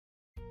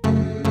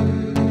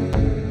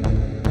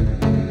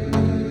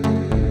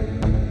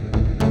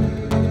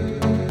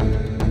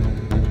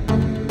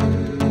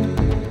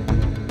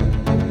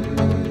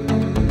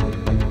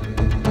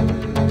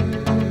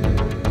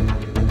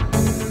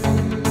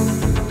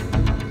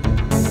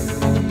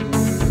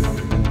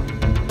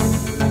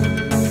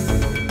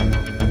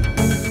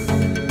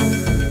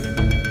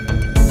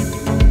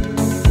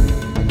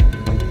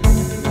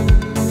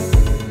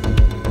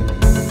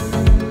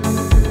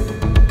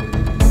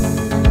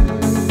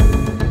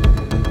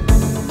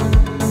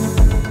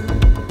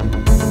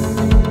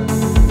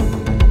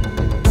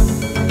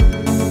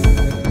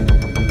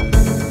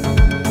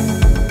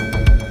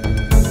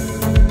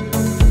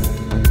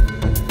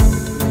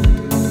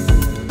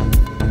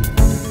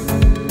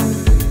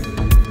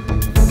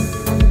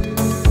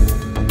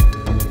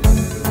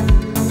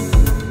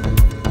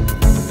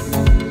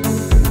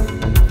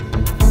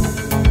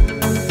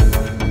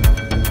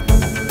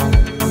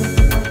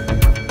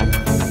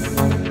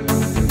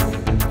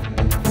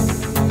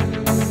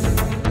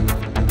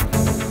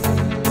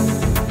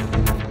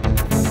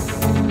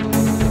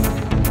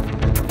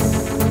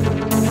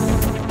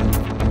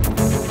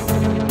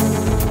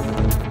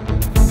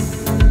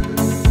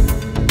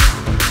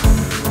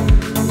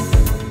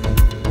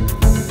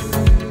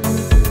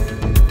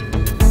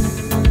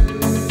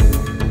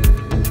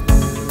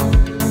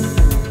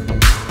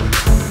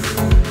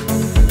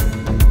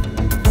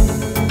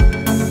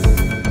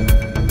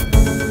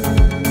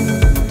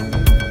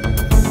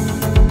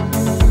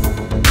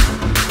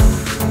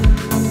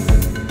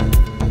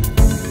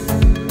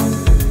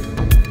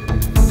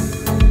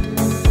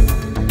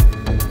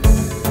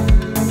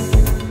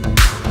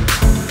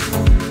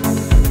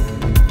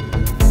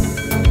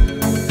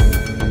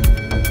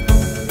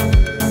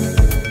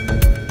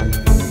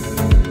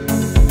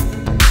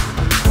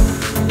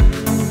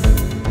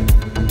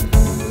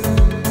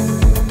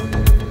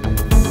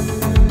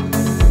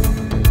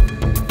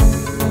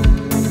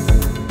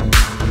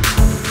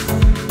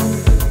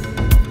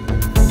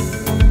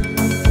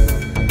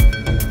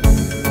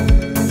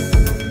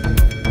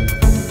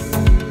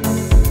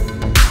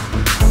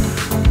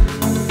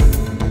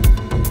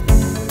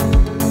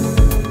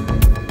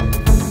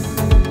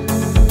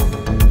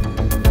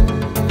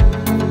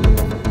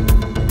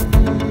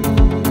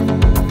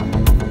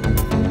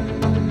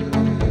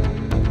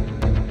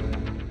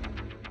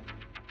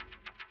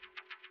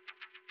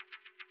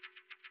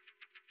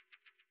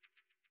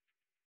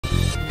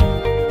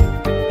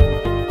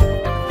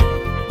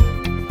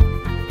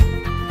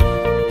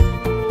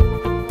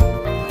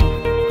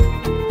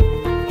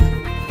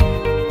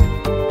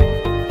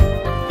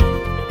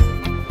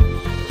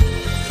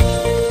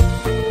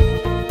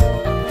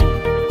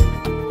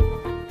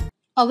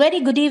A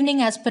very good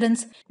evening,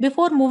 aspirants.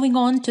 Before moving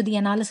on to the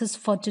analysis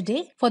for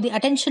today, for the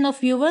attention of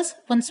viewers,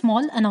 one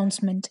small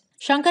announcement.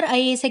 Shankar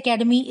IAS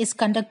Academy is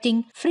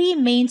conducting free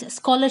mains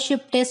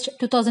scholarship test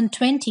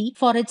 2020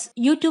 for its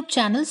YouTube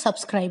channel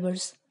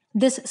subscribers.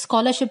 This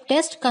scholarship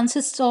test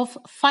consists of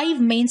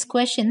 5 mains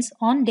questions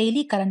on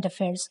daily current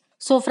affairs.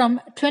 So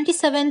from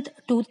 27th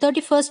to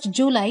 31st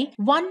July,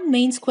 one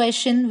mains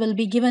question will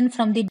be given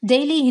from the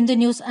daily Hindu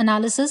news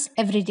analysis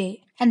every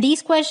day. And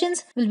these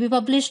questions will be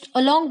published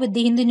along with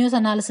the Hindu news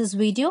analysis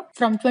video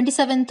from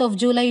 27th of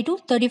July to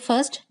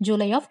 31st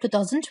July of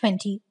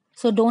 2020.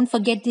 So don't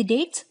forget the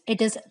dates.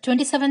 It is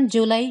 27th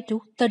July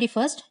to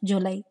 31st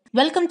July.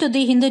 Welcome to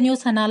the Hindu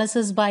news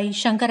analysis by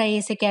Shankar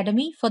IAS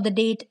Academy for the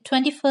date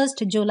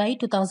 21st July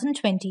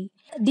 2020.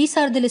 These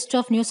are the list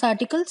of news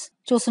articles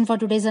chosen for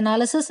today's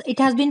analysis. It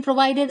has been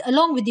provided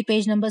along with the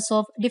page numbers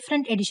of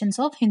different editions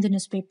of Hindu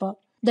newspaper.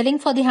 The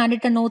link for the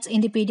handwritten notes in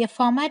the PDF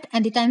format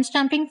and the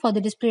timestamping for the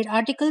displayed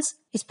articles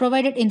is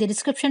provided in the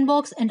description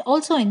box and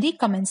also in the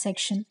comment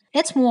section.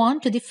 Let's move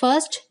on to the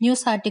first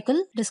news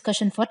article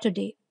discussion for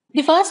today.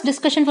 The first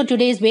discussion for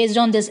today is based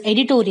on this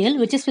editorial,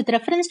 which is with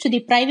reference to the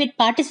private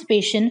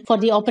participation for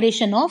the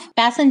operation of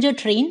passenger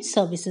train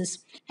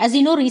services. As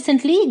you know,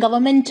 recently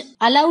government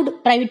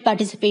allowed private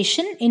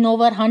participation in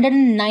over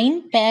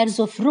 109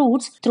 pairs of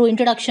routes through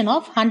introduction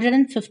of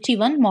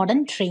 151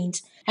 modern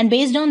trains. And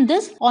based on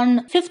this,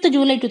 on 5th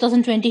July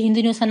 2020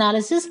 Hindu News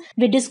Analysis,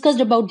 we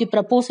discussed about the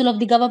proposal of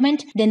the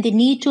government, then the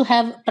need to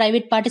have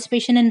private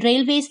participation in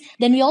railways.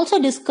 Then we also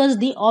discussed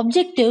the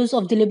objectives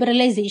of the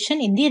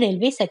liberalization in the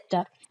railway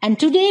sector. And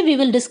today we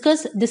will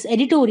discuss this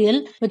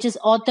editorial, which is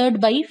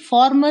authored by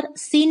former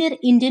senior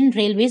Indian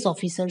Railways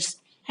officers.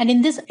 And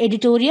in this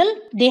editorial,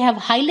 they have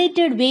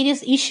highlighted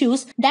various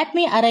issues that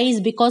may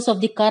arise because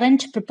of the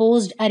current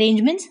proposed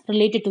arrangements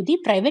related to the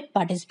private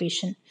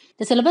participation.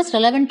 The syllabus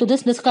relevant to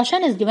this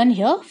discussion is given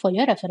here for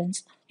your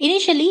reference.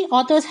 Initially,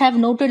 authors have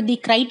noted the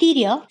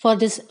criteria for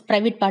this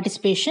private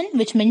participation,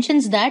 which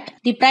mentions that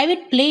the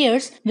private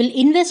players will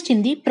invest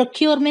in the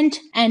procurement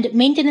and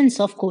maintenance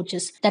of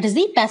coaches, that is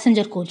the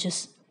passenger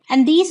coaches.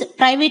 And these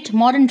private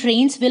modern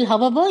trains will,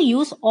 however,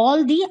 use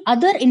all the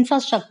other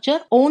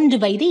infrastructure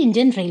owned by the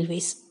Indian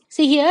Railways.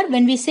 See here,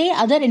 when we say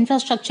other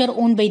infrastructure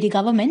owned by the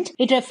government,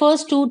 it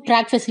refers to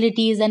track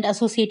facilities and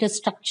associated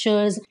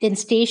structures, then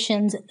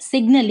stations,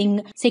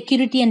 signaling,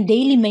 security and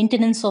daily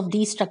maintenance of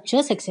these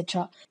structures,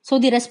 etc. So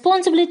the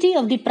responsibility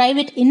of the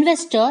private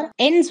investor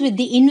ends with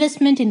the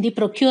investment in the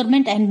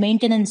procurement and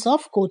maintenance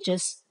of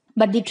coaches.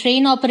 But the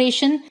train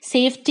operation,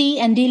 safety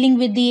and dealing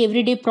with the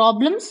everyday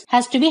problems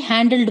has to be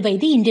handled by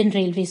the Indian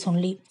Railways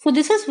only. So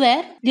this is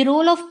where the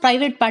role of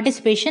private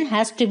participation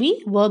has to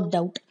be worked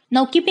out.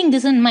 Now, keeping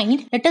this in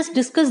mind, let us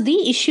discuss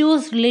the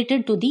issues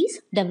related to these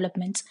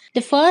developments.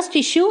 The first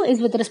issue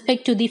is with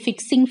respect to the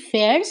fixing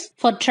fares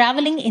for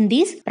traveling in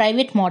these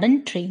private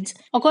modern trains.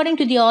 According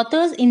to the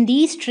authors, in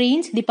these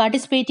trains, the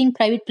participating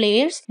private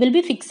players will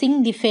be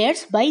fixing the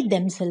fares by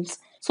themselves.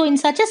 So in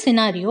such a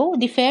scenario,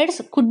 the fares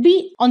could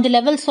be on the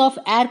levels of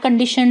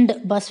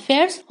air-conditioned bus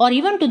fares or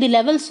even to the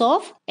levels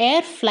of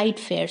air flight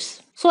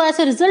fares. So as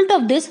a result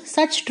of this,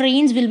 such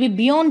trains will be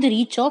beyond the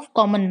reach of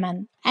common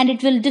man, and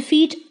it will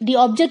defeat the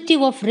objective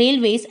of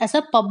railways as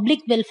a public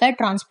welfare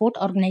transport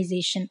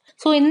organization.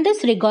 So in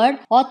this regard,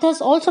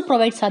 authors also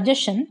provide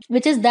suggestion,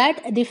 which is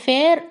that the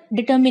fare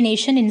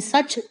determination in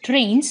such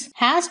trains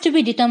has to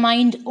be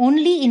determined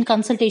only in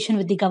consultation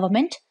with the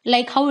government,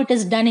 like how it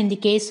is done in the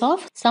case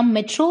of some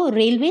metro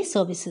railway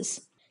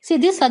services. See,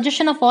 this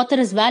suggestion of author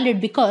is valid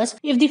because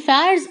if the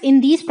fares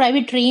in these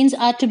private trains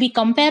are to be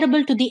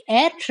comparable to the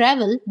air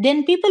travel,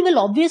 then people will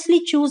obviously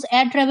choose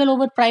air travel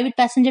over private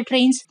passenger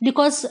trains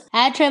because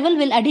air travel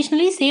will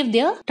additionally save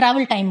their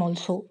travel time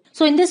also.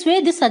 So in this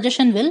way, this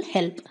suggestion will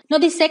help. Now,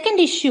 the second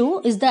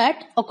issue is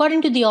that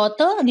according to the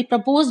author, the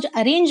proposed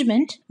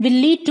arrangement will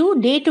lead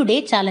to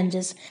day-to-day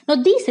challenges. Now,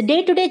 these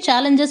day-to-day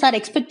challenges are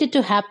expected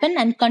to happen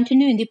and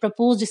continue in the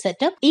proposed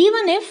setup,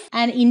 even if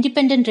an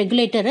independent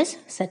regulator is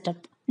set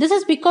up. This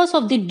is because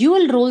of the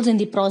dual roles in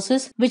the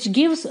process, which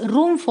gives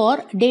room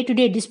for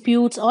day-to-day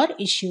disputes or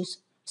issues.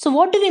 So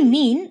what do we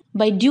mean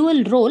by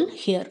dual role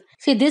here?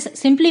 See, this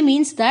simply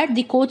means that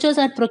the coaches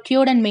are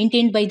procured and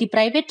maintained by the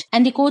private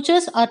and the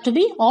coaches are to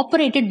be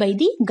operated by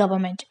the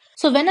government.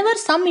 So whenever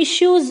some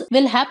issues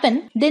will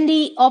happen, then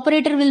the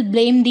operator will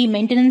blame the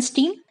maintenance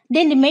team.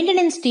 Then the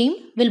maintenance team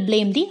will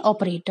blame the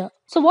operator.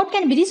 So what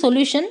can be the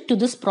solution to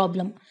this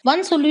problem?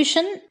 One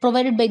solution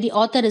provided by the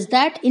author is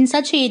that in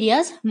such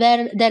areas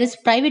where there is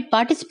private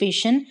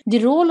participation,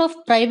 the role of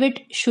private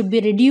should be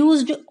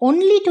reduced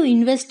only to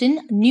invest in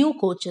new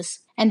coaches.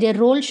 And their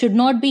role should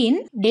not be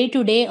in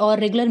day-to-day or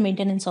regular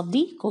maintenance of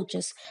the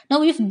coaches.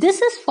 Now, if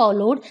this is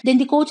followed, then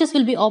the coaches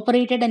will be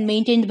operated and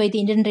maintained by the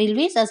Indian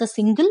Railways as a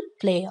single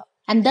player.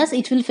 And thus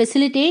it will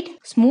facilitate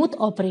smooth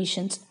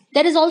operations.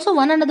 There is also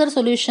one another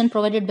solution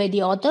provided by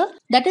the author,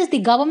 that is the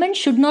government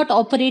should not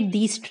operate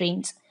these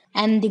trains.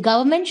 and the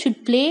government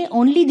should play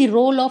only the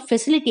role of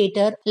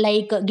facilitator,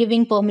 like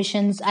giving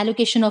permissions,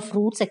 allocation of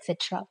routes,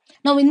 etc.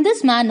 Now, in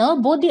this manner,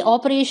 both the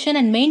operation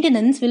and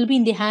maintenance will be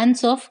in the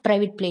hands of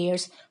private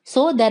players.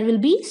 So, there will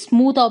be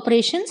smooth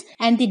operations,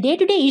 and the day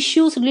to day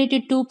issues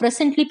related to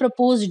presently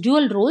proposed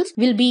dual roles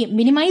will be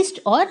minimized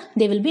or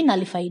they will be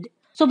nullified.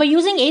 So, by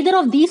using either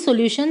of these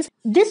solutions,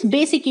 this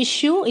basic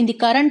issue in the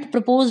current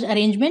proposed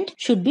arrangement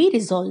should be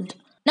resolved.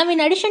 Now,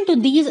 in addition to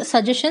these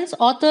suggestions,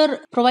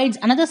 author provides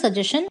another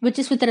suggestion, which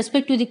is with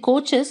respect to the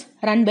coaches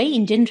run by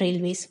Indian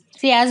Railways.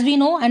 See, as we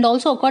know, and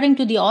also according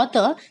to the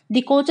author,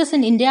 the coaches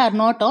in India are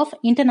not of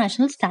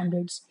international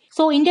standards.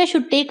 So, India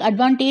should take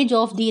advantage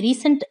of the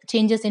recent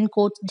changes in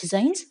coach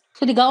designs.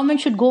 So, the government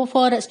should go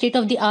for state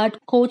of the art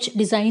coach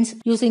designs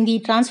using the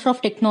transfer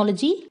of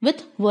technology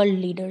with world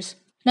leaders.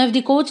 Now, if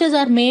the coaches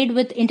are made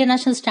with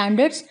international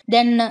standards,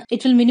 then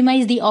it will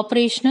minimize the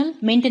operational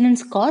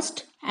maintenance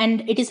cost,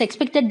 and it is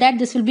expected that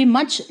this will be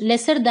much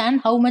lesser than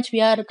how much we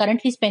are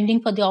currently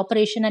spending for the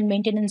operation and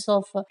maintenance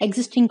of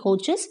existing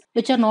coaches,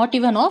 which are not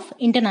even of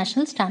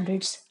international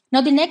standards.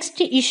 Now, the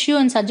next issue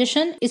and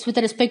suggestion is with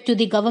respect to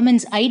the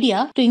government's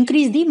idea to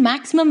increase the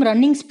maximum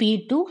running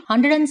speed to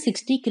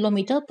 160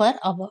 km per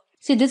hour.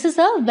 See, this is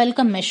a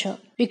welcome measure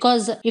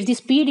because if the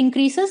speed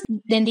increases,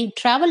 then the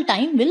travel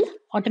time will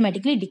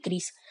automatically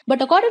decrease.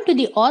 But according to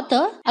the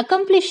author,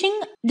 accomplishing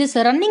this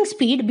running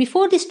speed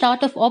before the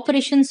start of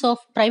operations of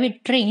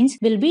private trains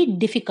will be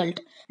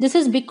difficult. This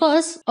is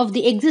because of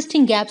the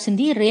existing gaps in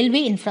the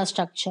railway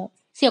infrastructure.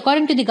 See,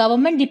 according to the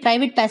government, the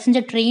private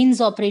passenger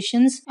trains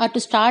operations are to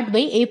start by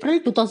April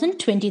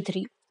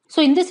 2023.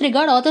 So, in this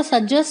regard, author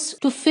suggests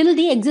to fill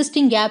the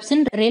existing gaps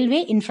in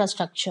railway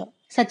infrastructure,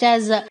 such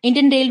as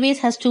Indian Railways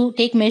has to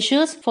take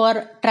measures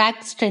for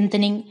track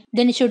strengthening.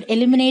 Then it should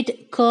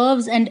eliminate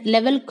curves and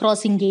level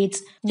crossing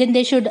gates. Then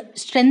they should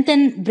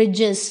strengthen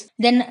bridges.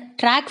 Then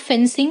track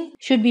fencing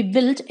should be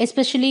built,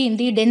 especially in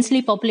the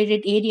densely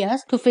populated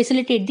areas, to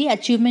facilitate the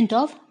achievement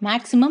of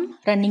maximum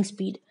running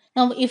speed.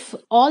 Now, if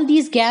all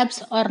these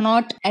gaps are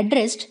not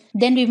addressed,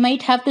 then we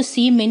might have to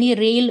see many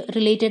rail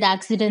related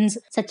accidents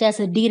such as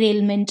a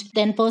derailment,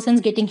 then persons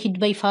getting hit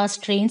by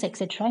fast trains,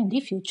 etc. in the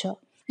future.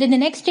 Then the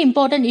next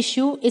important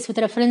issue is with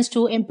reference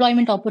to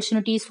employment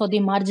opportunities for the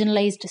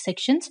marginalized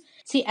sections.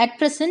 See, at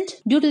present,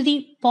 due to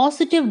the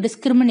positive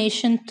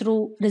discrimination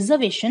through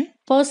reservation,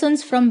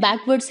 persons from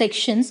backward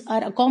sections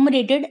are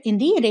accommodated in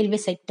the railway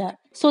sector.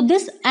 So,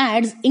 this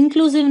adds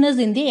inclusiveness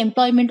in the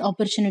employment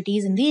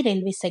opportunities in the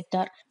railway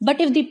sector. But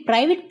if the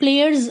private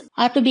players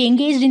are to be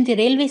engaged in the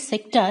railway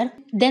sector,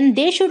 then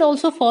they should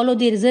also follow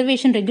the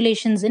reservation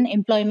regulations in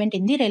employment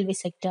in the railway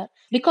sector.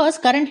 Because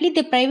currently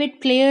the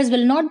private players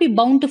will not be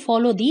bound to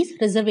follow these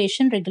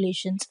reservation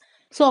regulations.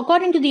 So,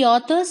 according to the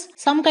authors,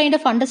 some kind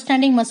of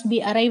understanding must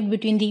be arrived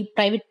between the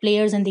private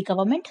players and the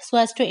government so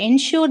as to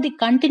ensure the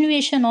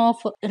continuation of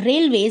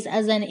railways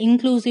as an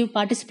inclusive,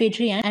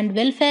 participatory, and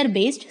welfare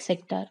based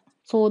sector.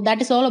 So,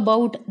 that is all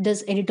about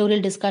this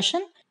editorial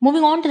discussion.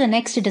 Moving on to the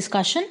next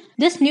discussion,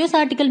 this news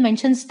article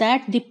mentions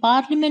that the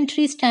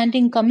Parliamentary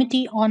Standing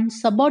Committee on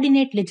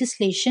Subordinate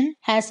Legislation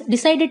has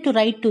decided to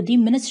write to the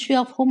Ministry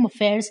of Home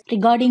Affairs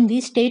regarding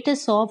the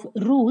status of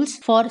rules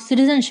for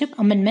Citizenship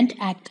Amendment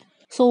Act.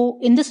 So,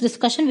 in this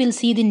discussion, we'll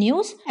see the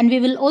news and we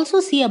will also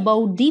see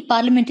about the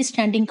Parliamentary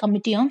Standing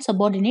Committee on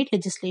Subordinate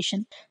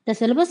Legislation. The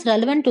syllabus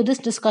relevant to this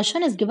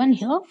discussion is given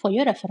here for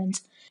your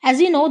reference.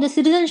 As you know, the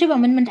Citizenship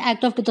Amendment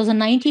Act of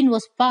 2019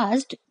 was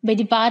passed by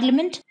the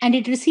Parliament and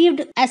it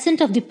received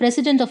assent of the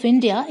President of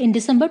India in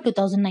December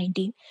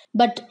 2019.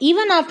 But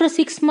even after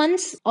 6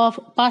 months of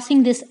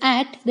passing this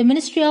act, the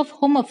Ministry of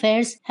Home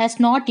Affairs has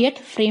not yet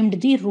framed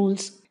the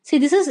rules. See,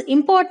 this is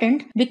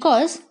important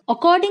because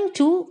according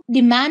to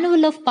the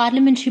Manual of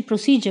Parliamentary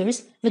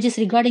Procedures, which is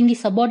regarding the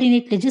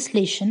subordinate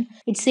legislation,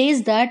 it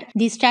says that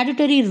the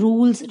statutory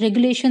rules,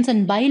 regulations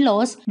and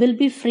bylaws will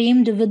be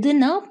framed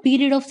within a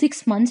period of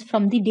 6 months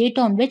from the date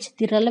on which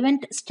the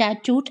relevant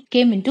statute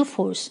came into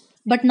force.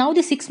 But now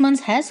the 6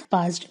 months has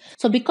passed.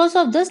 So because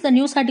of this, the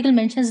news article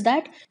mentions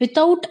that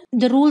without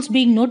the rules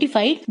being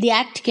notified, the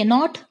act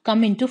cannot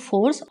come into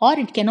force or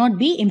it cannot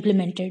be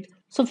implemented.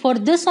 So for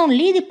this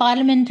only, the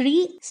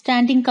Parliamentary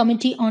Standing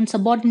Committee on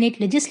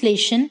Subordinate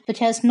Legislation, which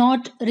has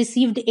not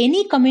received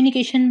any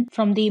communication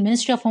from the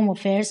Ministry of Home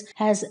Affairs,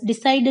 has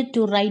decided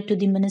to write to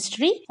the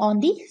ministry on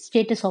the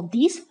status of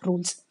these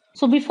rules.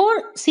 So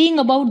before seeing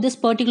about this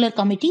particular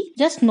committee,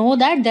 just know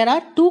that there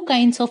are two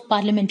kinds of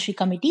parliamentary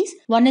committees.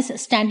 One is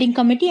standing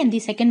committee and the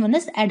second one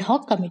is ad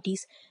hoc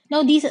committees.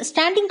 Now these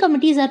standing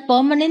committees are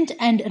permanent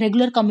and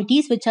regular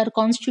committees which are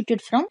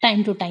constituted from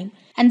time to time.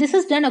 And this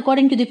is done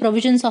according to the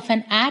provisions of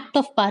an Act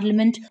of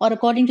Parliament or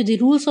according to the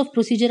rules of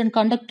procedure and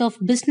conduct of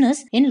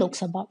business in Lok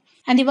Sabha.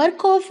 And the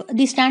work of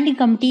the standing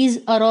committees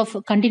are of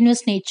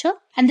continuous nature.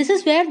 And this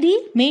is where the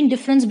main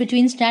difference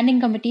between standing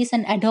committees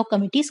and ad hoc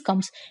committees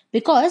comes.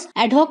 Because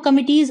ad hoc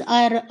committees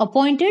are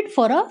appointed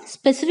for a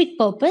specific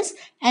purpose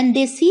and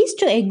they cease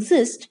to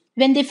exist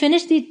when they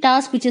finish the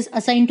task which is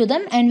assigned to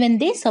them and when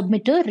they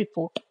submit a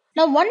report.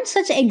 Now, one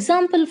such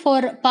example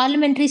for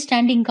parliamentary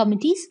standing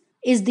committees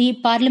is the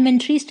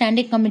Parliamentary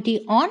Standing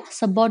Committee on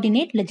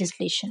Subordinate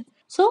Legislation.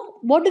 So,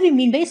 what do we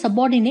mean by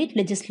subordinate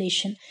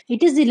legislation?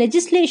 It is the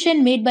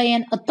legislation made by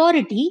an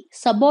authority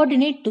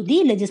subordinate to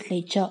the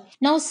legislature.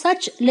 Now,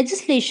 such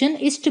legislation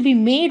is to be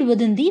made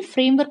within the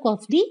framework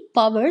of the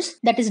powers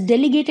that is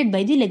delegated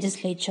by the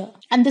legislature.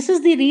 And this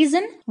is the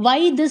reason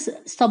why this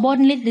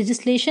subordinate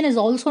legislation is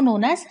also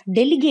known as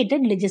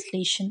delegated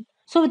legislation.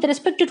 So, with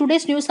respect to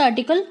today's news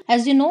article,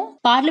 as you know,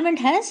 Parliament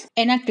has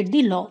enacted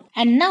the law.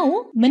 And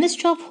now,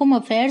 Ministry of Home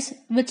Affairs,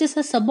 which is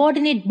a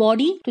subordinate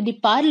body to the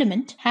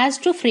Parliament, has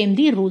to frame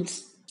the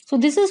rules. So,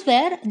 this is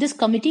where this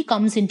committee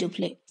comes into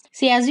play.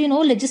 See, as you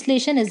know,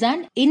 legislation is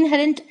an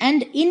inherent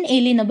and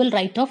inalienable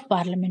right of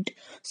Parliament.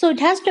 So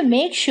it has to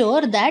make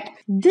sure that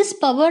this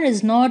power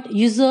is not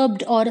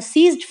usurped or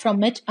seized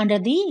from it under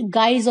the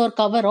guise or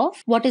cover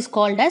of what is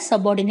called as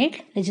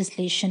subordinate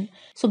legislation.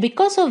 So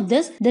because of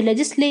this, the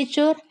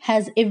legislature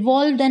has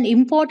evolved an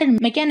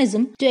important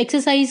mechanism to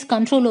exercise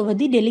control over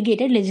the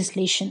delegated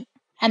legislation.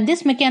 And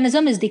this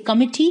mechanism is the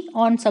Committee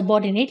on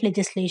Subordinate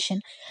Legislation.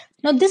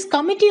 Now, this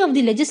committee of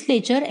the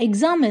legislature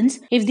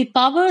examines if the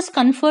powers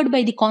conferred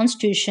by the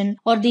Constitution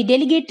or the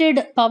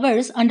delegated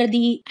powers under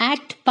the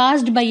act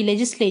passed by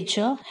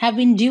legislature have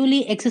been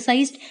duly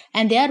exercised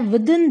and they are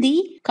within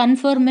the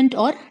conferment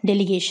or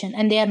delegation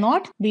and they are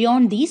not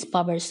beyond these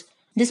powers.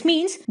 This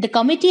means the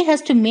committee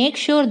has to make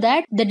sure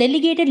that the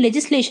delegated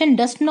legislation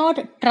does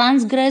not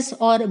transgress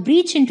or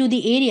breach into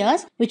the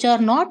areas which are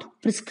not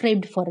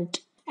prescribed for it.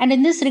 And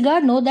in this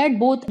regard, know that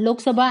both Lok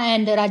Sabha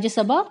and Rajya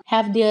Sabha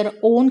have their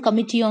own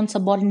committee on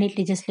subordinate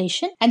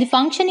legislation. And the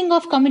functioning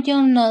of committee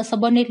on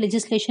subordinate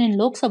legislation in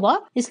Lok Sabha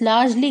is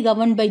largely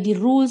governed by the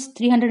rules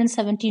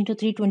 317 to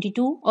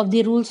 322 of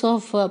the rules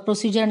of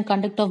procedure and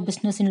conduct of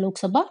business in Lok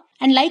Sabha.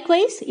 And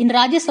likewise, in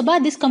Rajya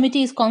Sabha, this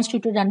committee is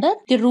constituted under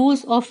the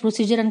rules of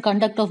procedure and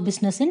conduct of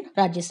business in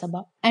Rajya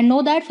Sabha. And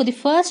know that for the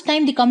first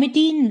time, the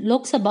committee in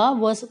Lok Sabha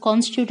was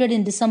constituted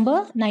in December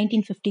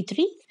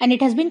 1953 and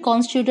it has been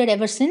constituted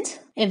ever since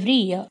every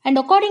year. And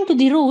according to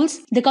the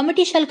rules, the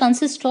committee shall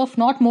consist of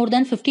not more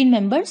than 15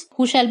 members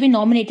who shall be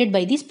nominated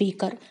by the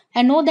Speaker.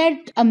 And know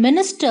that a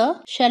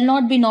minister shall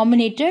not be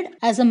nominated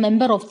as a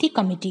member of the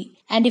committee.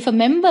 And if a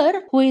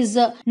member who is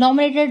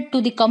nominated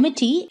to the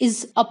committee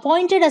is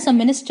appointed as a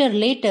minister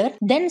later,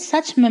 then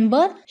such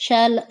member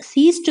shall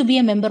cease to be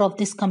a member of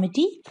this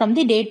committee from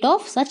the date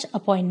of such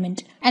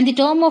appointment. And the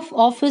term of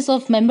office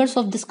of members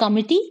of this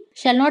committee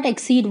shall not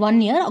exceed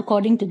 1 year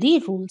according to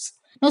the rules.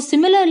 Now,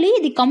 similarly,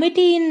 the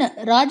committee in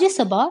Rajya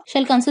Sabha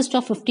shall consist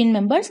of 15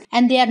 members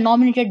and they are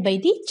nominated by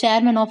the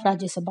chairman of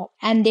Rajya Sabha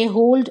and they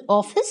hold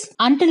office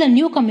until a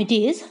new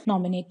committee is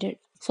nominated.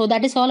 So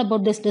that is all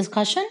about this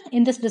discussion.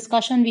 In this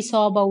discussion, we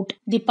saw about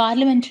the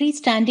Parliamentary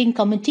Standing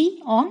Committee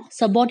on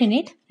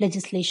Subordinate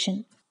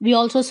Legislation. We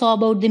also saw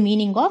about the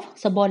meaning of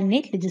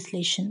subordinate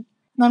legislation.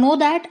 Now know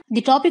that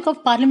the topic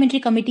of parliamentary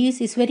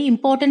committees is very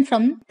important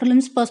from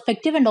prelims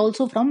perspective and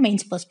also from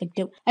mains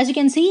perspective. As you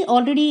can see,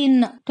 already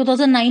in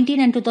 2019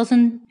 and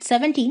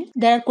 2017,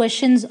 there are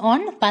questions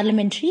on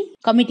parliamentary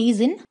committees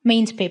in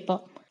mains paper.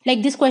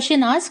 Like this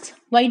question asks,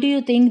 why do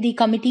you think the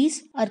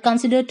committees are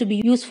considered to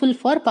be useful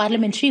for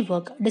parliamentary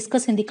work?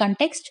 Discuss in the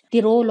context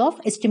the role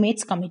of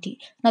estimates committee.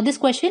 Now this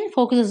question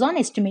focuses on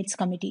estimates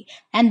committee.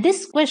 And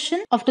this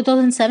question of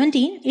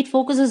 2017, it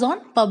focuses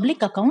on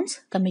public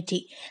accounts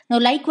committee. Now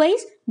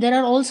likewise, there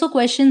are also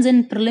questions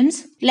in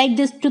prelims. Like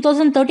this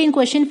 2013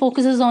 question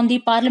focuses on the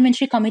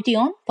Parliamentary Committee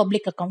on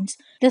Public Accounts.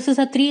 This is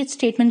a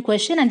 3-statement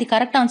question and the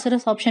correct answer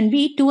is option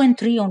B, 2 and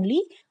 3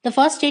 only. The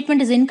first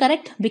statement is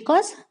incorrect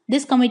because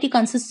this committee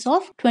consists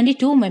of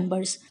 22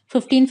 members,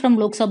 15 from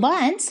Lok Sabha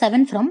and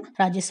 7 from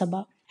Rajya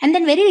Sabha. And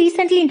then very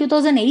recently in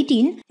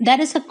 2018, there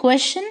is a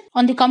question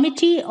on the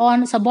Committee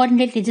on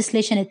Subordinate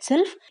Legislation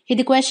itself. Here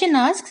the question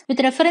asks, with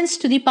reference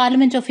to the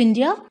Parliament of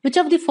India, which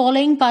of the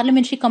following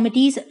parliamentary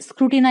committees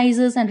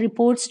scrutinizes and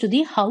reports to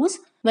the House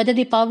whether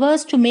the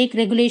powers to make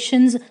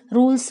regulations,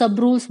 rules,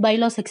 sub-rules,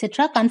 bylaws,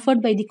 etc.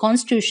 conferred by the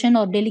Constitution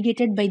or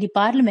delegated by the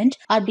Parliament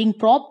are being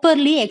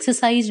properly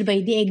exercised by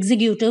the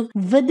executive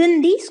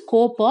within the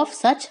scope of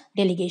such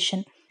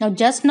delegation. Now,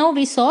 just now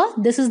we saw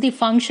this is the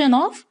function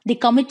of the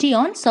Committee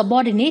on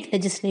Subordinate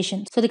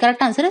Legislation. So, the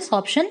correct answer is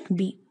option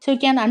B. So, you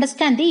can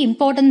understand the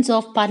importance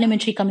of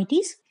parliamentary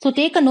committees. So,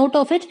 take a note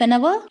of it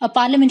whenever a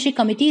parliamentary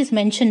committee is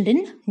mentioned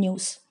in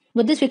news.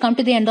 With this, we come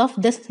to the end of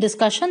this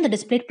discussion. The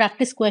displayed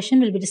practice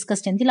question will be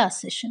discussed in the last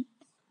session.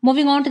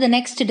 Moving on to the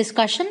next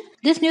discussion.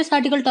 This news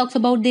article talks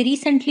about the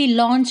recently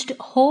launched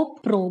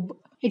Hope probe.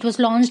 It was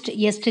launched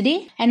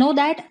yesterday. I know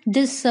that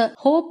this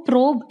Hope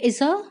probe is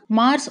a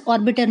Mars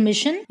orbiter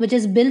mission which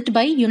is built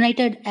by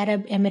United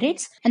Arab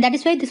Emirates, and that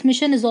is why this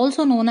mission is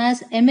also known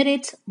as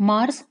Emirates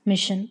Mars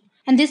mission.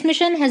 And this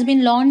mission has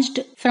been launched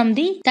from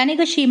the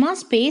Tanegashima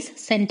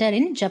Space Center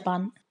in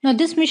Japan. Now,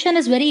 this mission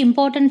is very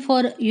important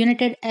for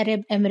United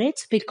Arab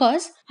Emirates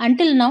because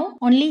until now,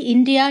 only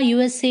India,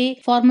 USA,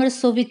 former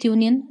Soviet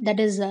Union, that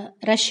is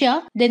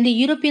Russia, then the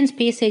European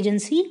Space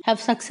Agency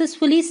have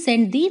successfully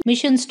sent the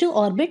missions to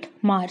orbit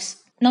Mars.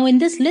 Now, in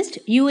this list,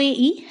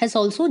 UAE has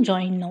also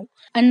joined now.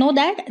 And know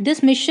that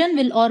this mission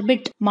will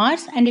orbit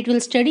Mars and it will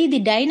study the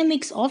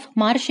dynamics of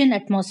Martian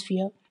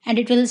atmosphere. And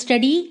it will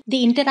study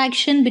the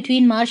interaction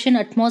between Martian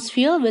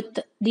atmosphere with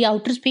the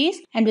outer space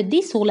and with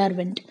the solar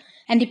wind.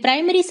 And the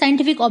primary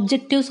scientific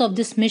objectives of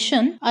this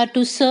mission are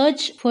to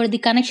search for the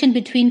connection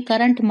between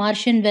current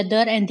Martian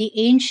weather and the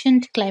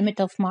ancient climate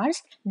of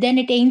Mars. Then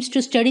it aims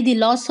to study the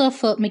loss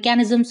of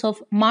mechanisms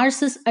of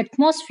Mars's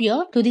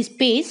atmosphere to the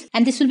space,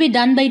 and this will be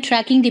done by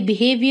tracking the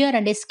behavior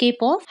and escape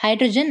of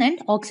hydrogen and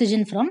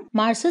oxygen from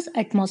Mars's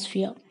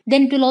atmosphere.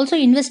 Then it will also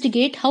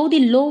investigate how the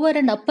lower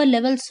and upper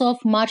levels of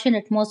Martian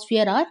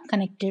atmosphere are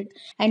connected.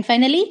 And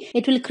finally,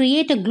 it will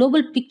create a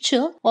global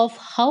picture of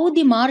how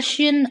the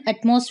Martian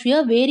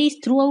atmosphere varies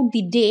throughout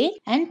the day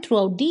and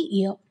throughout the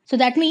year. So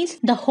that means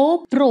the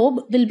HOPE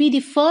probe will be the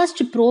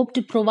first probe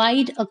to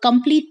provide a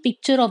complete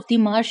picture of the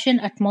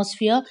Martian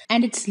atmosphere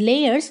and its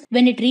layers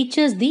when it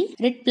reaches the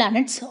red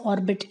planet's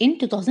orbit in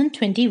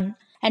 2021.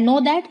 And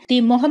know that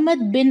the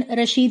Mohammed bin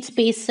Rashid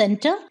Space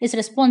Center is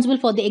responsible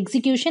for the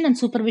execution and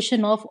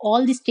supervision of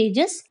all the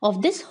stages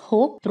of this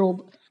HOPE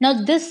probe. Now,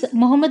 this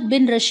Mohammed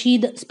bin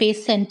Rashid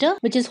Space Center,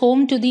 which is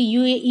home to the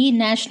UAE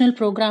National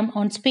Program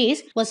on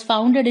Space, was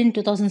founded in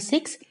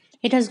 2006.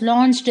 It has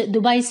launched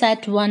Dubai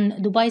Sat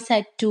 1, Dubai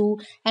Sat 2,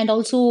 and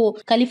also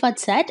Khalifat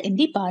Sat in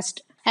the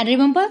past. And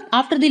remember,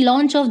 after the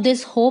launch of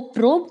this HOPE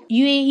probe,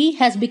 UAE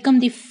has become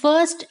the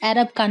first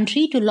Arab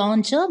country to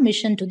launch a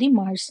mission to the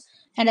Mars.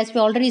 And as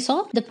we already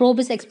saw, the probe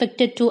is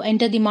expected to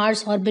enter the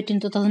Mars orbit in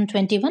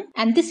 2021.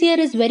 And this year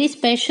is very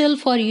special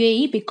for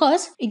UAE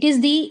because it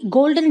is the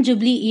golden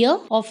jubilee year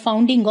of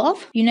founding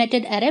of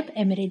United Arab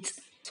Emirates.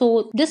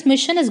 So this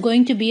mission is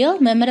going to be a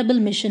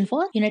memorable mission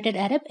for United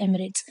Arab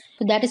Emirates.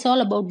 So that is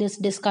all about this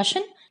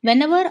discussion.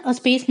 Whenever a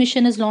space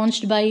mission is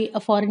launched by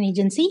a foreign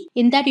agency,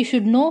 in that you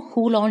should know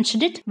who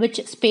launched it,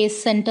 which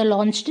space center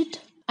launched it,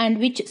 and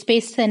which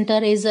space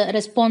center is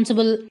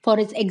responsible for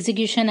its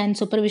execution and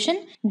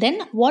supervision.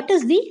 Then what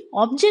is the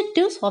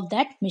objectives of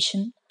that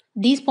mission?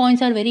 These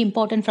points are very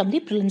important from the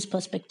prelims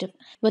perspective.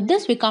 With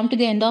this, we come to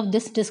the end of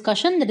this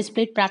discussion. The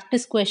displayed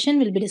practice question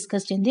will be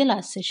discussed in the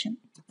last session.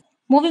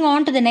 Moving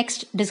on to the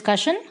next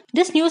discussion.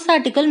 This news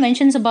article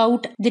mentions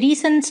about the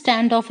recent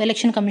stand of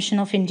Election Commission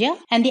of India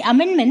and the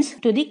amendments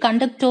to the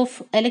Conduct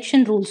of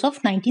Election Rules of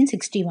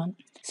 1961.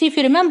 See, if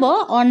you remember,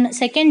 on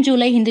 2nd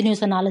July Hindu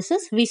News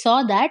Analysis, we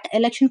saw that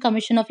Election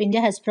Commission of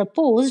India has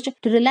proposed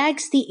to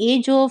relax the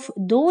age of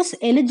those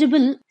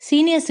eligible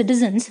senior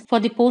citizens for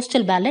the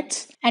postal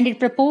ballots, and it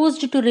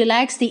proposed to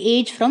relax the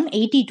age from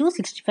 80 to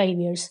 65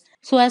 years,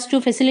 so as to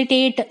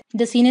facilitate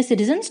the senior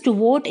citizens to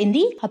vote in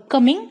the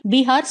upcoming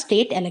Bihar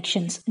state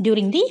elections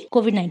during the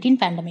COVID-19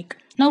 pandemic.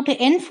 Now,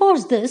 to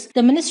enforce this,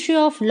 the Ministry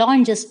of Law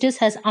and Justice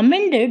has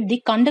amended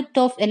the Conduct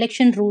of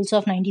Election Rules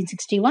of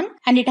 1961,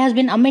 and it has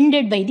been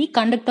amended by the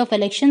Conduct of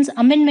Elections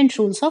Amendment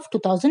Rules of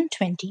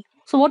 2020.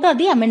 So what are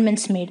the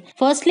amendments made?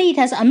 Firstly, it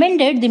has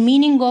amended the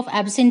meaning of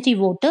absentee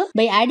voter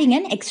by adding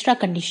an extra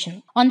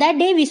condition. On that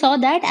day, we saw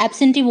that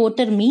absentee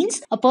voter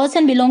means a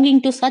person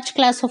belonging to such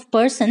class of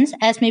persons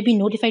as may be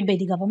notified by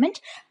the government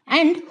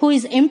and who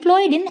is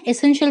employed in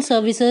essential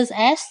services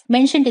as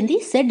mentioned in the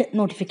said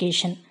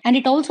notification. And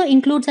it also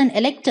includes an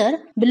elector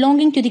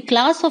belonging to the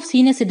class of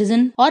senior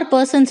citizen or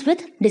persons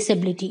with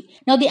disability.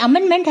 Now, the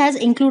amendment has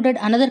included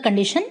another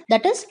condition,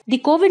 that is, the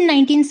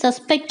COVID-19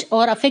 suspect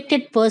or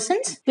affected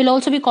persons will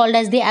also be called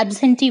as the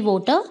absentee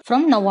voter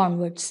from now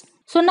onwards.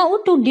 So now,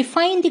 to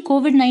define the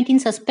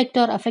COVID-19 suspect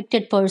or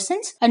affected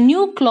persons, a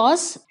new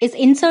clause is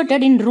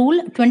inserted in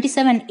Rule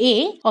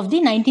 27A of the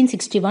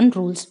 1961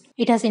 rules.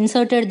 It has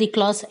inserted the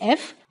clause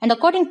F, and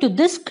according to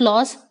this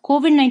clause,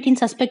 COVID-19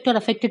 suspect or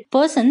affected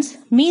persons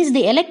means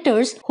the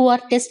electors who are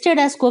tested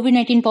as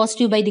COVID-19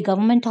 positive by the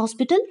government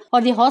hospital or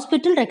the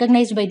hospital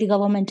recognized by the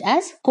government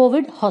as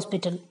COVID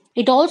hospital.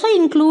 It also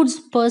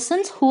includes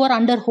persons who are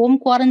under home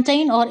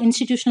quarantine or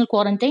institutional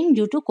quarantine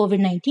due to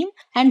COVID-19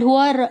 and who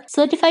are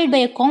certified by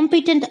a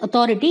competent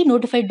authority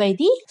notified by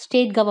the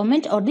state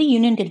government or the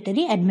Union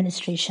Territory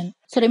Administration.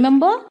 So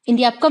remember, in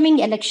the upcoming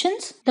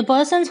elections, the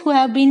persons who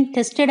have been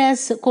tested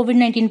as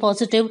COVID-19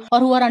 positive or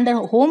who are under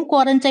home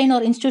quarantine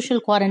or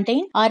institutional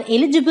quarantine are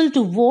eligible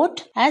to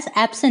vote as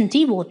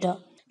absentee voter.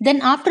 Then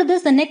after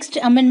this, the next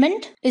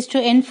amendment is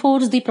to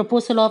enforce the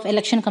proposal of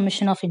Election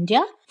Commission of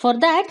India. For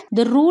that,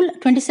 the Rule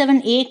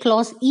 27A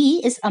Clause E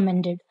is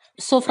amended.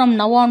 So from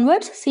now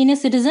onwards, senior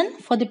citizen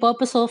for the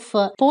purpose of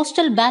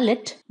postal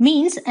ballot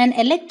means an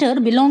elector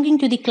belonging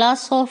to the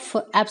class of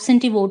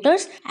absentee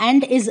voters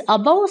and is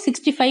above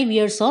 65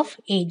 years of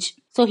age.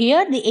 So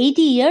here the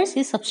 80 years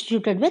is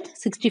substituted with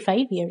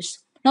 65 years.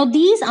 Now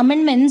these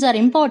amendments are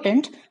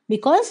important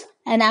because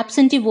an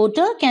absentee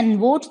voter can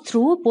vote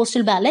through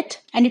postal ballot,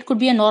 and it could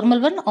be a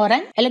normal one or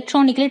an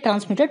electronically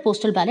transmitted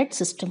postal ballot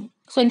system.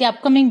 So in the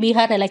upcoming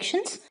Bihar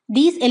elections,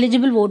 these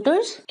eligible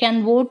voters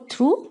can vote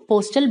through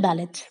postal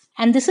ballots.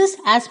 And this is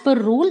as per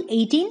Rule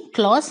 18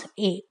 Clause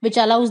A, which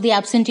allows the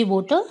absentee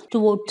voter to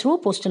vote through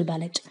postal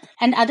ballot.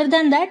 And other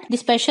than that, the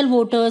special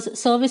voters,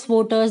 service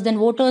voters, then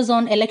voters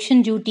on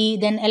election duty,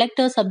 then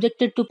electors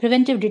subjected to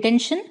preventive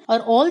detention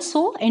are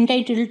also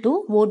entitled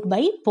to vote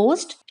by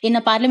post in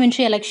a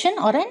parliamentary election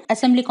or an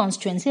assembly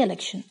constituency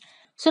election.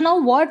 So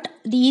now what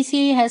the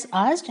ECA has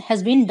asked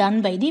has been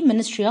done by the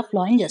Ministry of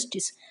Law and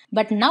Justice.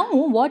 But now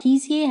what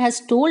ECA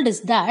has told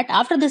is that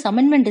after this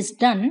amendment is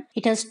done,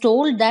 it has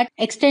told that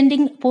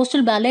extending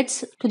postal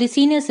ballots to the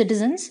senior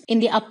citizens in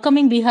the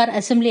upcoming Bihar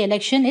Assembly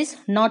election is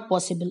not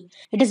possible.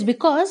 It is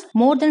because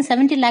more than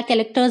 70 lakh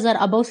electors are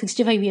above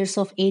 65 years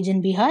of age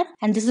in Bihar,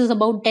 and this is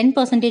about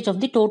 10%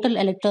 of the total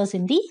electors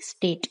in the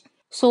state.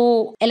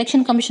 So,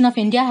 Election Commission of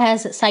India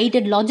has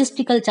cited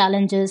logistical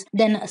challenges,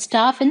 then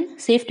staff and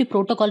safety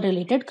protocol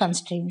related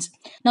constraints.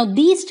 Now,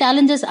 these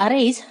challenges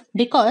arise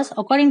because,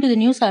 according to the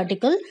news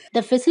article,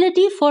 the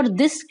facility for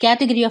this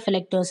category of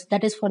electors,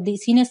 that is for the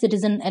senior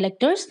citizen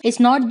electors, is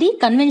not the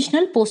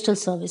conventional postal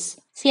service.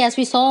 See, as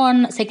we saw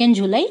on 2nd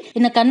July,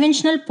 in a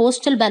conventional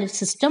postal ballot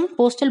system,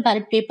 postal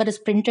ballot paper is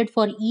printed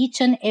for each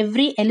and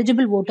every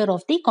eligible voter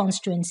of the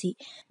constituency.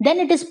 Then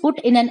it is put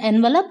in an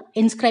envelope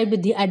inscribed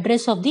with the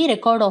address of the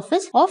record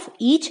office of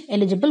each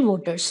eligible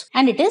voters,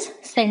 and it is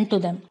sent to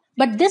them.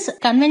 But this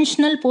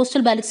conventional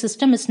postal ballot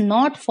system is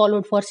not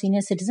followed for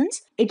senior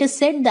citizens. It is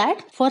said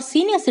that for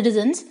senior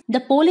citizens, the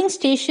polling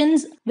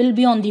stations will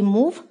be on the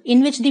move,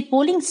 in which the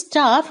polling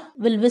staff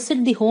will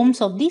visit the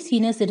homes of the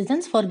senior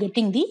citizens for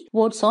getting the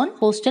votes on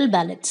postal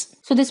ballots.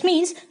 So this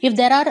means if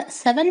there are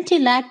 70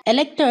 lakh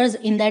electors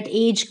in that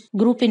age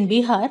group in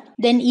Bihar,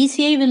 then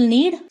ECI will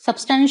need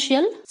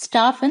substantial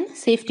staff and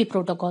safety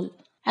protocol.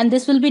 And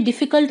this will be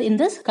difficult in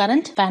this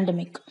current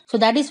pandemic. So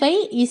that is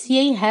why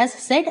ECI has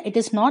said it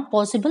is not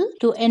possible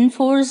to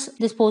enforce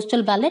this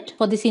postal ballot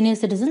for the senior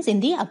citizens in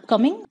the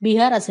upcoming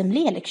Bihar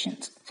Assembly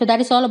elections. So that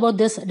is all about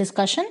this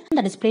discussion.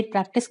 The displayed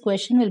practice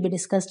question will be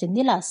discussed in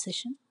the last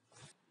session.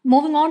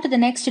 Moving on to the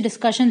next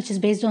discussion, which is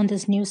based on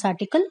this news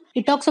article,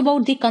 it talks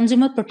about the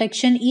Consumer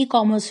Protection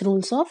E-Commerce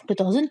Rules of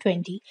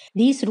 2020.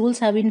 These rules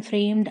have been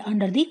framed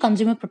under the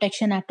Consumer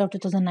Protection Act of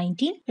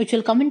 2019, which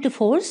will come into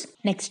force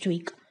next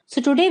week. So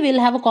today we'll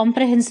have a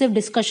comprehensive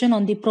discussion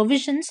on the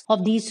provisions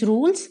of these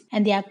rules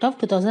and the Act of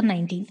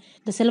 2019.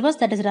 The syllabus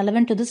that is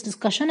relevant to this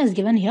discussion is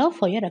given here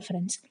for your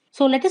reference.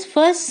 So let us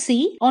first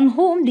see on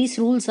whom these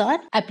rules are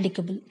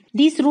applicable.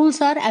 These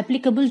rules are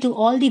applicable to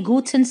all the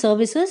goods and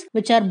services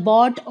which are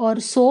bought or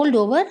sold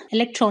over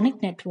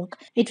electronic network.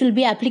 It will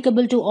be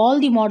applicable to all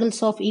the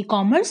models of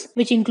e-commerce,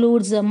 which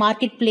includes the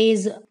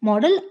marketplace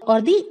model or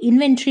the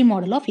inventory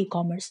model of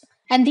e-commerce.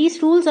 And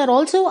these rules are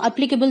also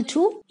applicable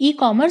to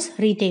e-commerce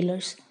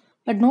retailers.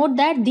 But note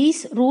that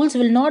these rules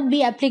will not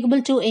be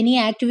applicable to any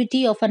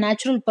activity of a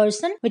natural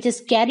person which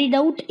is carried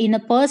out in a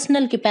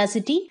personal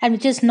capacity and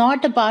which is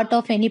not a part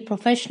of any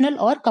professional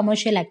or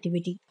commercial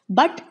activity.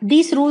 But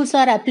these rules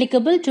are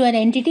applicable to an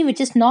entity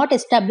which is not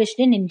established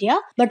in India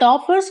but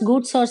offers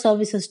goods or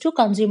services to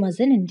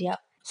consumers in India.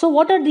 So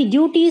what are the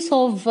duties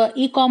of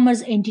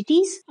e-commerce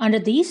entities under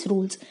these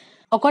rules?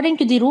 According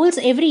to the rules,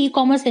 every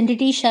e-commerce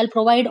entity shall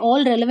provide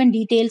all relevant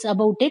details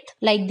about it,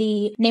 like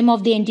the name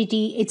of the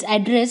entity, its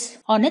address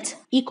on its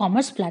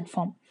e-commerce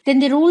platform. Then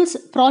the rules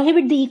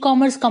prohibit the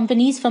e-commerce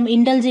companies from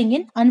indulging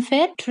in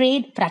unfair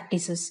trade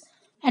practices.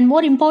 And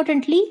more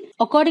importantly,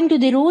 according to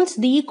the rules,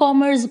 the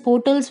e-commerce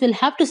portals will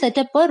have to set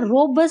up a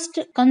robust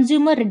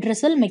consumer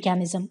redressal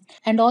mechanism.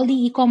 And all the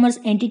e-commerce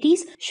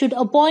entities should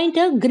appoint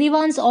a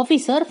grievance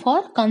officer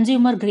for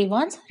consumer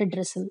grievance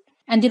redressal.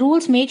 And the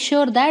rules make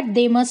sure that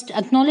they must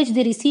acknowledge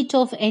the receipt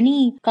of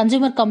any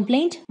consumer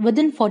complaint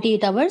within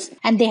 48 hours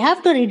and they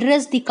have to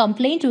redress the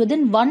complaint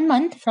within 1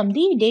 month from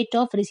the date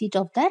of receipt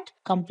of that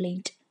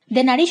complaint.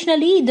 Then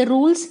additionally, the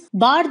rules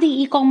bar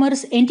the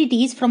e-commerce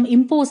entities from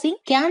imposing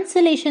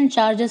cancellation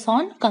charges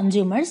on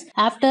consumers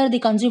after the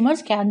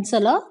consumers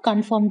cancel a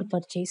confirmed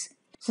purchase.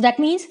 So that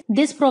means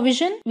this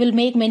provision will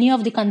make many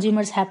of the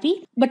consumers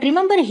happy. But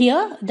remember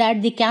here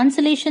that the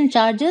cancellation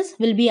charges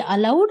will be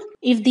allowed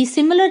if the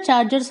similar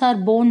charges are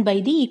borne by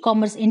the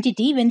e-commerce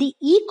entity when the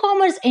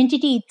e-commerce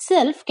entity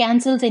itself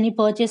cancels any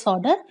purchase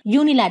order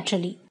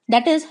unilaterally.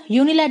 That is,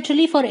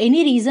 unilaterally for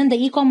any reason,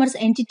 the e-commerce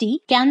entity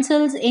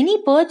cancels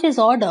any purchase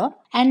order,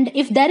 and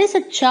if there is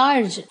a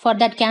charge for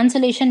that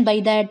cancellation by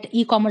that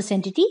e-commerce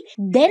entity,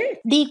 then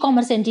the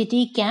e-commerce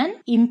entity can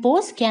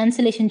impose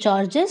cancellation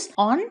charges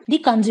on the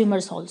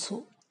consumers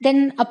also.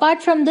 Then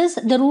apart from this,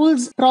 the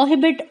rules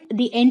prohibit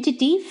the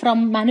entity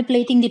from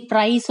manipulating the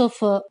price of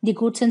the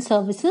goods and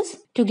services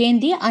to gain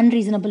the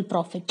unreasonable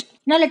profit.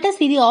 Now let us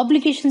see the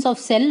obligations of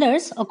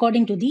sellers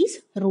according to these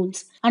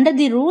rules. Under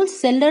the rules,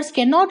 sellers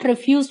cannot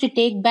refuse to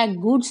take back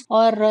goods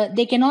or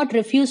they cannot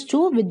refuse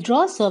to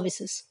withdraw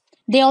services.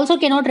 They also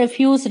cannot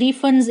refuse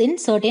refunds in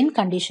certain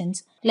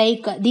conditions.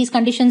 Like these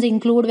conditions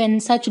include when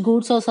such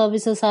goods or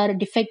services are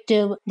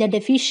defective, they're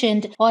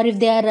deficient, or if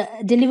they are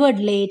delivered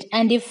late,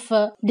 and if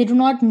they do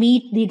not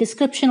meet the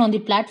description on the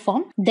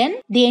platform, then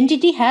the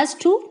entity has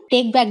to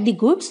take back the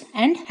goods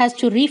and has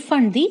to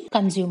refund the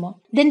consumer.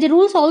 Then the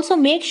rules also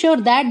make sure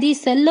that the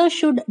seller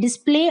should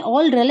display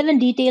all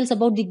relevant details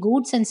about the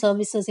goods and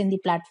services in the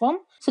platform.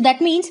 So that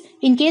means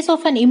in case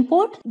of an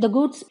import, the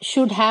goods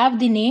should have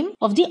the name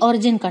of the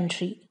origin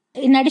country.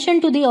 In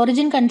addition to the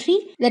origin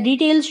country, the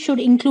details should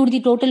include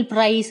the total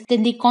price,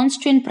 then the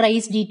constituent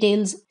price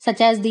details such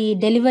as the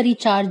delivery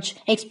charge,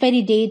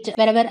 expiry date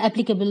wherever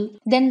applicable.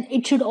 Then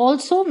it should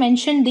also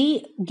mention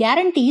the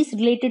guarantees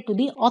related to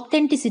the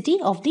authenticity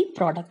of the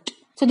product.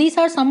 So these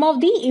are some of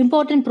the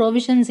important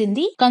provisions in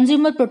the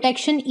Consumer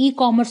Protection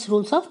E-commerce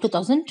rules of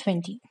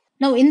 2020.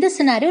 Now in this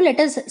scenario, let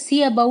us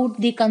see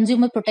about the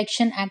Consumer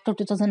Protection Act of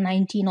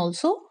 2019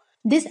 also.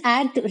 This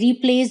act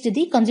replaced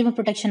the Consumer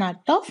Protection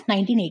Act of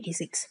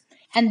 1986.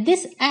 And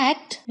this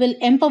act will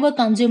empower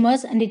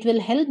consumers and it will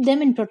help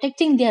them in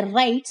protecting their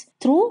rights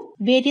through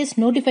various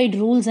notified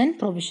rules and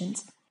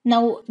provisions.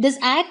 Now, this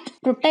act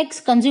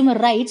protects consumer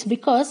rights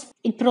because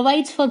it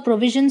provides for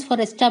provisions for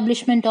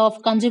establishment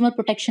of consumer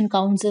protection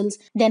councils,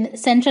 then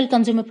Central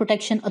Consumer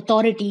Protection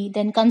Authority,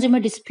 then consumer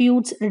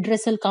disputes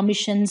redressal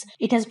commissions.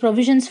 It has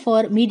provisions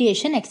for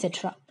mediation,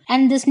 etc.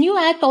 And this new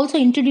act also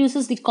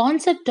introduces the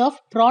concept of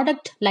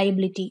product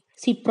liability.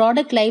 See,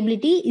 product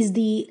liability is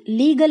the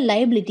legal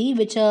liability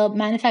which a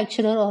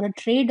manufacturer or a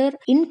trader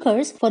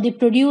incurs for the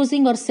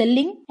producing or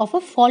selling of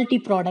a faulty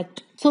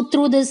product. So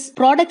through this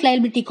product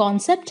liability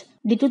concept,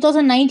 the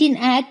 2019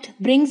 Act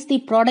brings the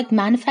product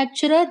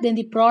manufacturer, then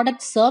the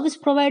product service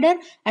provider,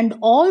 and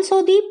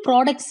also the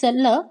product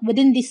seller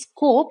within the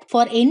scope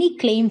for any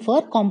claim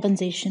for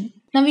compensation.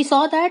 Now we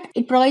saw that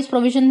it provides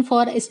provision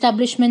for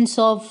establishments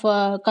of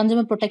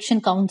consumer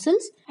protection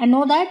councils, and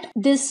know that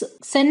this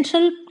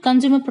Central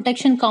Consumer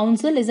Protection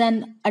Council is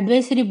an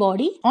advisory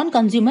body on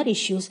consumer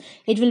issues.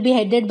 It will be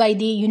headed by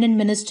the Union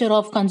Minister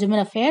of Consumer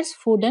Affairs,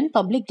 Food and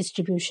Public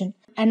Distribution.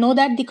 And know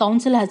that the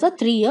council has a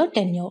 3-year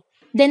tenure.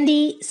 Then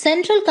the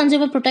Central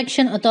Consumer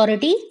Protection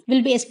Authority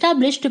will be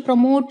established to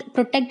promote,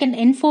 protect and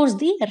enforce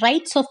the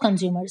rights of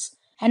consumers.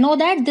 I know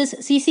that this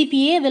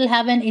CCPA will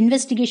have an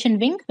investigation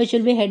wing which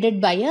will be headed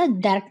by a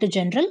Director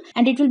General,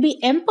 and it will be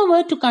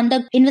empowered to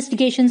conduct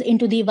investigations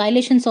into the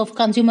violations of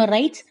consumer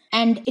rights,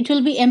 and it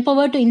will be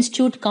empowered to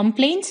institute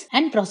complaints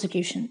and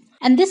prosecution.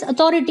 And this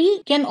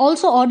authority can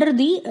also order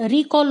the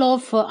recall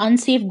of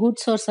unsafe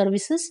goods or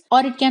services,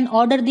 or it can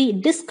order the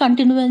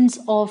discontinuance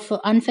of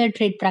unfair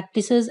trade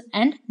practices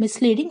and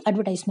misleading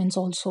advertisements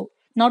also.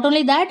 Not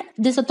only that,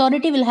 this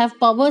authority will have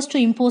powers to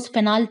impose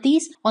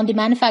penalties on the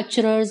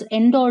manufacturers,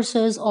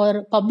 endorsers,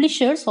 or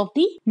publishers of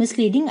the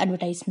misleading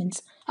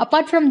advertisements.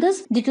 Apart from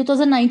this, the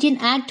 2019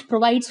 Act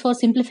provides for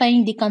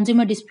simplifying the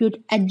consumer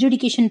dispute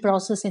adjudication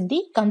process in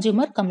the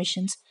consumer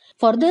commissions.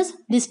 For this,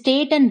 the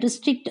state and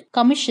district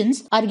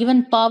commissions are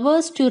given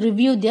powers to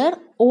review their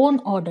own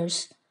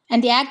orders.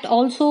 And the Act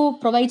also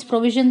provides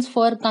provisions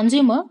for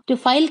consumer to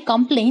file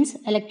complaints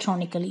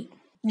electronically.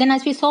 Then,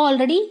 as we saw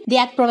already, the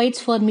Act provides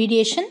for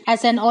mediation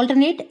as an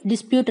alternate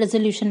dispute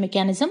resolution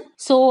mechanism.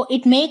 So,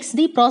 it makes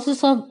the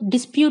process of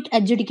dispute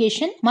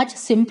adjudication much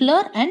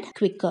simpler and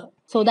quicker.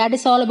 So, that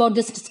is all about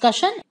this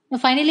discussion. Now,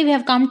 finally, we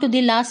have come to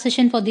the last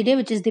session for the day,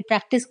 which is the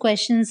practice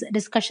questions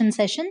discussion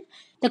session.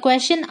 The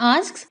question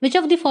asks, which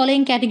of the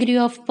following category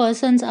of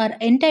persons are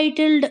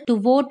entitled to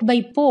vote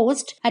by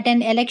post at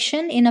an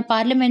election in a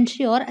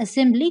parliamentary or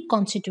assembly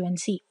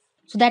constituency?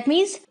 So that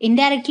means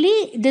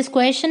indirectly this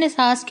question is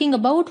asking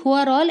about who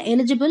are all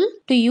eligible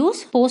to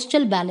use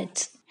postal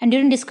ballots. And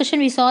during discussion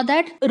we saw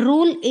that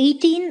Rule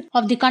 18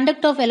 of the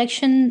Conduct of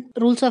Election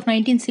Rules of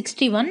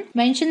 1961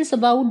 mentions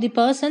about the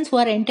persons who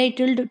are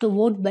entitled to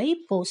vote by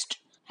post.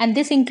 And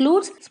this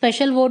includes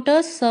special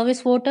voters,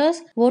 service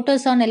voters,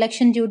 voters on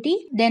election duty,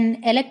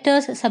 then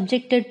electors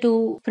subjected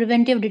to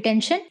preventive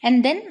detention,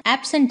 and then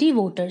absentee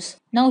voters.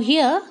 Now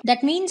here,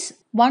 that means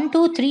 1,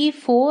 2, 3,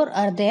 4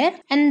 are there,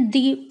 and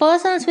the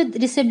persons with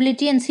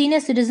disability and senior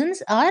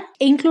citizens are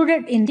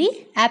included in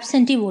the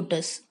absentee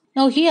voters.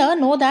 Now here,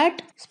 know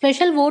that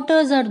special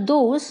voters are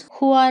those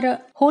who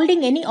are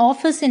holding any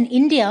office in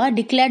India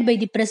declared by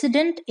the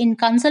President in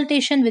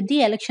consultation with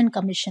the Election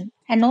Commission.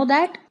 And know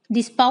that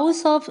the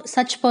spouse of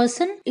such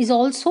person is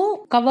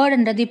also covered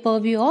under the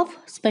purview of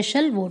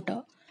special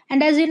voter.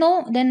 And as you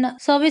know, then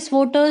service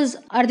voters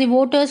are the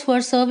voters who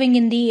are serving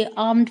in the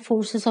armed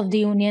forces of the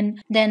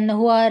Union, then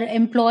who are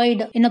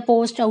employed in a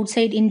post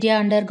outside India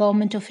under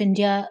Government of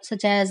India,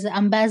 such as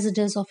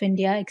ambassadors of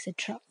India,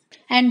 etc.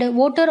 And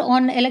voter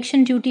on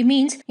election duty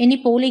means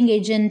any polling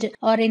agent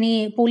or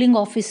any polling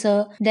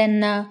officer,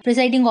 then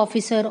presiding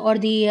officer or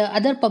the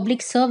other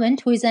public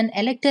servant who is an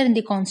elector in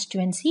the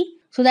constituency.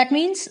 So that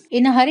means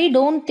in a hurry,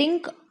 don't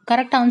think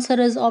correct answer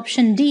is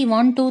option D,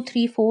 1, 2,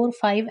 3, 4,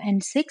 5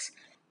 and 6.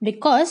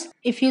 Because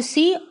if you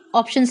see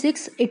option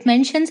 6, it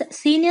mentions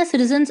senior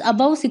citizens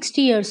above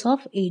 60 years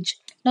of age.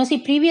 Now see,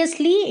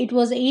 previously it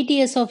was 8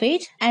 years of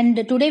age, and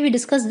today we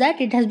discussed that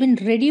it has been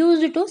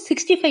reduced to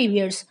 65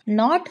 years,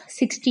 not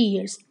 60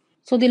 years.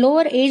 So the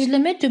lower age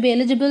limit to be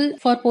eligible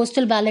for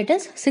postal ballot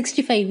is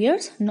 65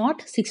 years,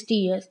 not 60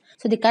 years.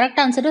 So the correct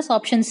answer is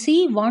option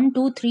C, 1,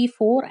 2, 3,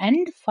 4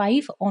 and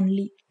 5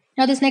 only.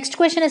 Now this next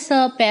question is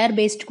a pair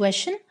based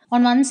question.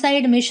 On one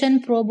side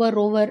mission, probe or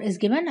rover is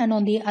given, and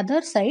on the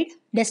other side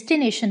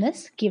destination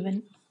is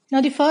given.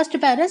 Now the first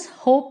pair is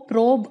Hope,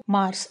 Probe,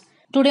 Mars.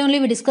 Today only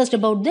we discussed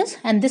about this,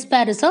 and this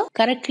pair is a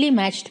correctly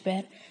matched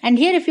pair. And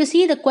here if you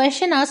see, the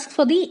question asks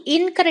for the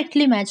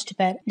incorrectly matched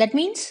pair. That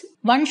means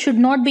one should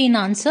not be in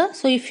answer.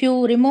 So if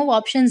you remove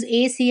options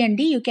A, C and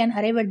D, you can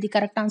arrive at the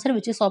correct answer,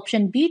 which is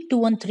option B,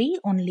 2 and 3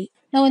 only.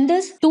 Now in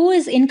this, 2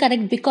 is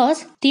incorrect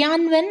because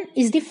Tianwen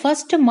is the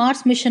first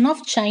Mars mission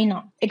of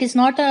China. It is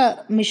not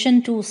a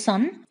mission to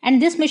Sun,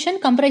 and this mission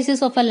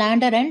comprises of a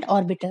lander and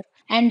orbiter.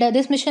 And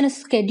this mission is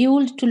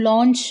scheduled to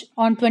launch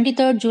on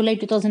 23rd July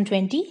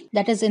 2020,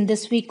 that is in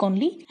this week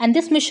only. And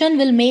this mission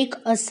will make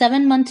a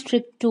 7-month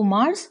trip to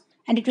Mars,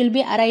 and it will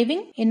be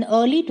arriving in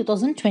early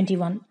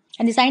 2021.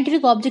 And the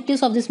scientific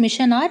objectives of this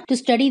mission are to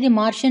study the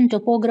Martian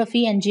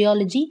topography and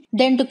geology,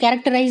 then to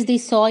characterize the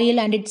soil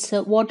and its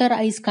water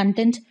ice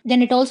content.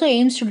 Then it also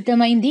aims to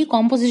determine the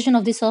composition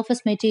of the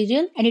surface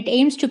material, and it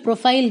aims to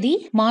profile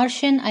the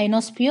Martian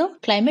ionosphere,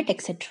 climate,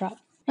 etc.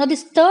 Now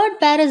this third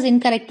pair is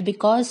incorrect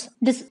because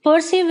this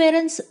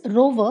Perseverance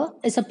rover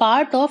is a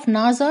part of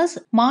NASA's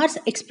Mars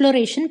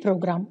exploration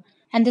program.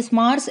 And this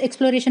Mars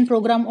exploration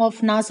program of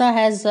NASA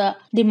has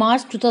the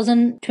Mars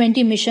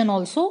 2020 mission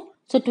also.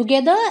 So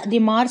together the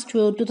Mars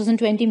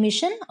 2020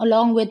 mission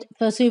along with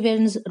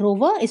Perseverance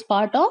rover is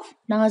part of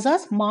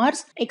NASA's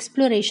Mars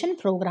exploration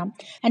program.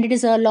 And it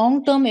is a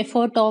long-term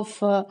effort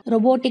of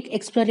robotic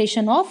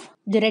exploration of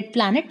the red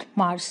planet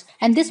Mars.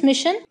 And this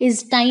mission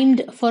is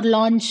timed for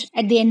launch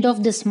at the end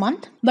of this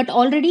month. But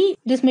already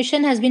this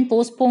mission has been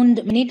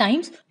postponed many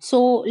times.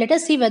 So let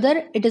us see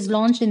whether it is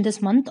launched in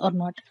this month or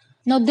not.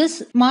 Now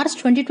this Mars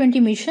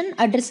 2020 mission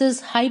addresses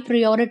high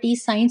priority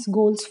science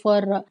goals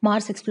for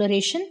Mars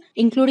exploration,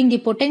 including the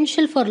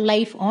potential for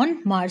life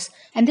on Mars.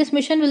 And this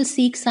mission will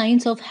seek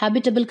signs of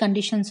habitable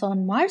conditions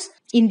on Mars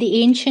in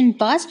the ancient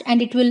past,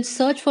 and it will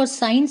search for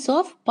signs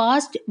of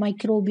past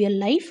microbial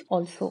life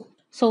also.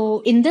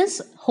 So in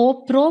this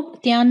Hope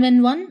probe,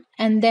 Tianwen-1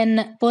 and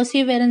then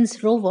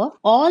Perseverance rover,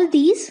 all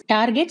these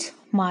targets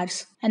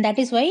Mars, and that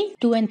is why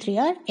 2 and 3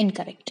 are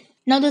incorrect.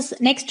 Now this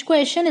next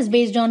question is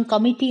based on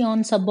Committee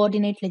on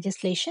Subordinate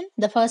Legislation.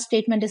 The first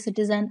statement is it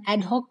is an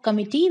ad hoc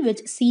committee which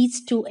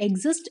ceases to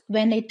exist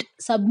when it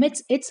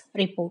submits its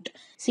report.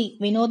 See,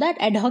 we know that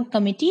ad hoc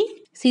committee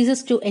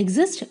ceases to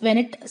exist when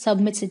it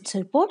submits its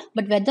report.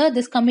 But whether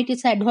this committee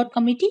is an ad hoc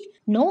committee?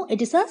 No,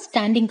 it is a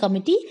standing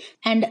committee.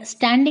 And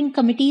standing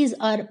committees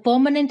are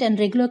permanent and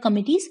regular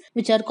committees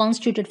which are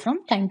constituted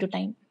from time to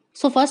time.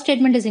 So first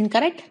statement is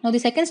incorrect. Now the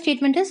second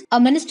statement is a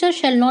minister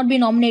shall not be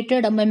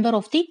nominated a member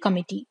of the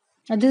committee.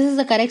 Now this is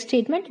the correct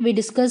statement. We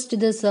discussed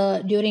this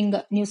during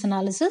news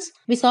analysis.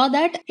 We saw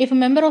that if a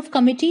member of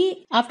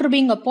committee after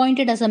being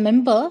appointed as a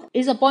member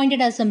is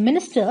appointed as a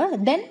minister,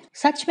 then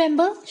such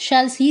member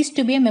shall cease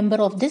to be a member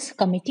of this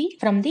committee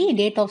from the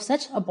date of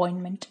such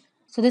appointment.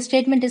 So this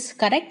statement is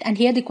correct, and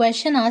here the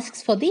question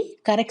asks for the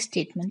correct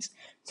statements.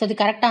 So the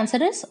correct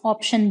answer is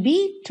option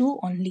B, 2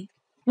 only.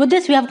 With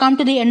this, we have come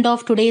to the end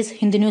of today's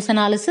Hindi News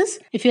Analysis.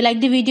 If you like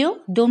the video,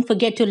 don't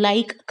forget to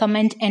like,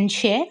 comment and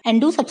share,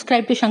 and do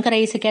subscribe to Shankar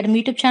IAS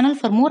Academy YouTube channel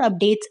for more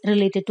updates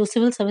related to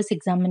civil service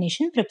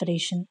examination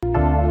preparation.